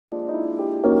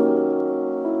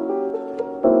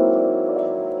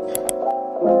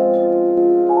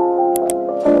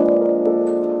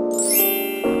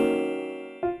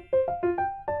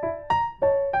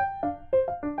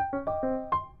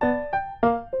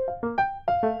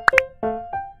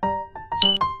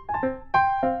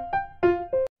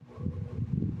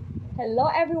Hello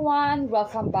everyone!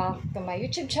 Welcome back to my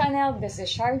YouTube channel. This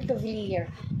is Sharon here.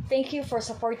 Thank you for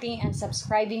supporting and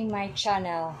subscribing my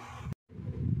channel.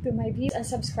 To my viewers and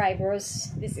subscribers,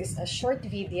 this is a short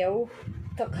video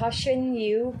to caution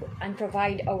you and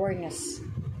provide awareness.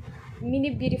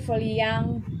 Many beautiful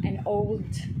young and old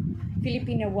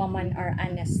Filipino women are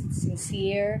honest,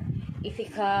 sincere,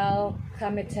 ethical,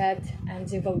 committed, and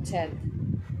devoted.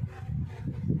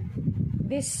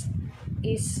 This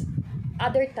is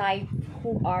other type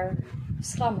who are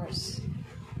scammers.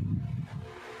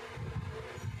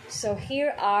 So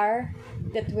here are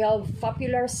the 12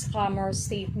 popular scammer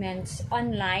statements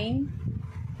online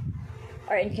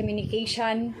or in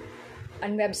communication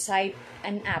on website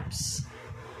and apps.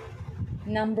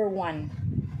 Number 1.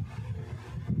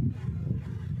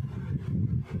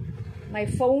 My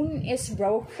phone is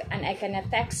broke and I cannot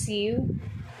text you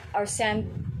or send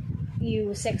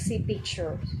you sexy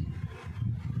pictures.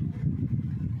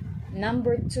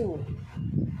 Number 2,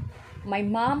 my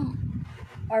mom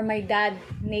or my dad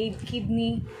need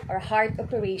kidney or heart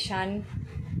operation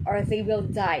or they will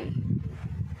die.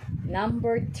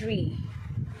 Number 3,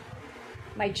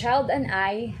 my child and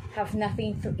I have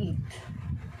nothing to eat.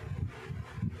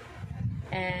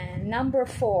 And number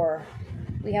 4,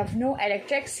 we have no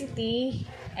electricity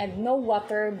and no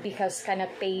water because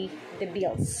cannot pay the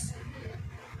bills.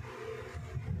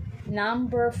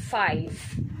 Number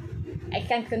 5, I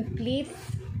can complete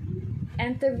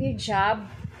interview job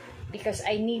because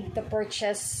I need to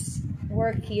purchase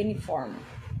work uniform.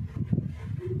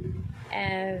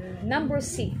 And number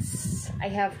 6, I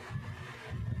have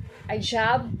a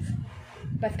job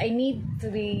but I need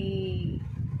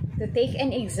to take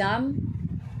an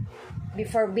exam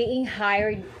before being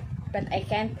hired but I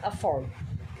can't afford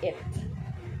it.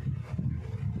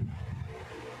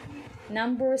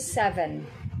 Number 7,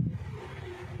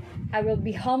 I will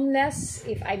be homeless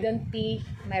if I don't pay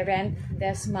my rent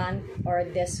this month or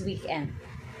this weekend.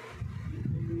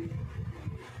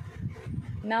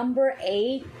 Number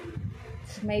 8,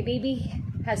 my baby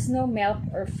has no milk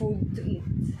or food to eat.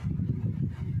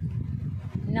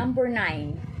 Number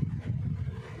 9,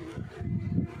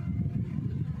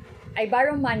 I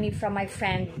borrow money from my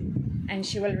friend and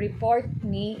she will report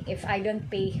me if I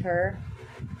don't pay her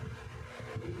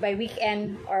by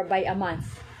weekend or by a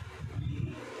month.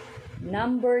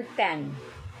 Number 10,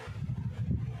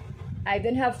 I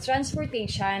don't have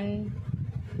transportation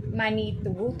money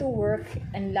to go to work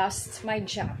and lost my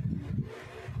job.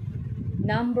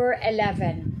 Number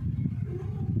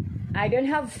 11, I don't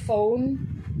have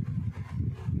phone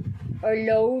or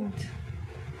load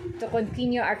to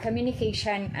continue our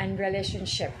communication and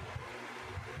relationship.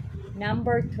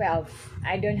 Number 12,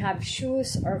 I don't have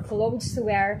shoes or clothes to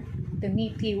wear to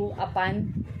meet you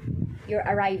upon your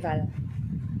arrival.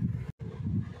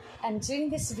 I'm doing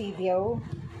this video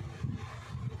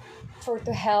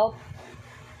to help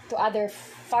to other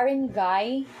foreign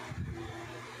guy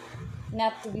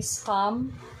not to be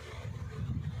scammed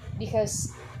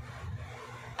because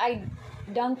I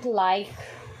don't like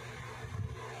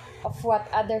of what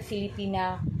other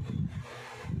Filipina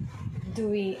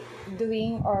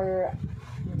doing or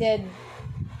did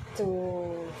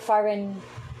to foreign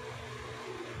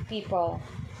people.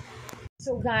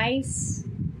 So guys,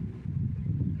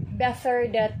 better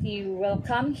that you will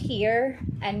come here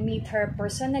and meet her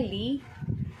personally,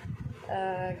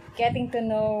 getting to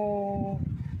know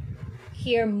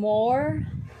her more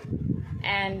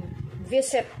and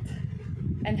visit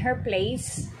in her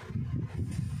place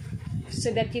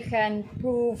so that you can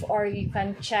prove or you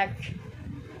can check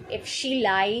if she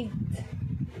lied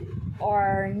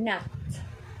or not.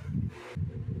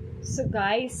 So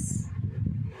guys,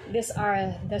 these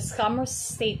are the scammer's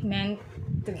statement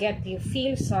to get you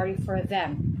feel sorry for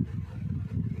them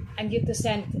and you to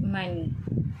send money.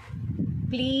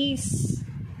 Please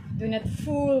do not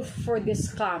fall for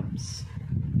these scams.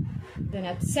 Do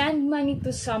not send money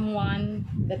to someone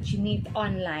that you meet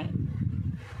online.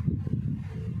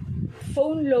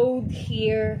 Phone load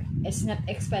here is not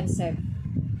expensive.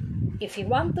 If you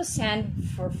want to send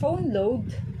for phone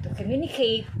load to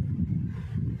communicate,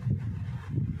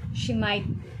 she might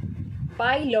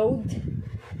buy load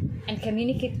and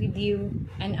communicate with you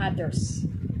and others.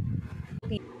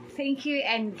 Thank you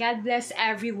and God bless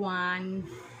everyone.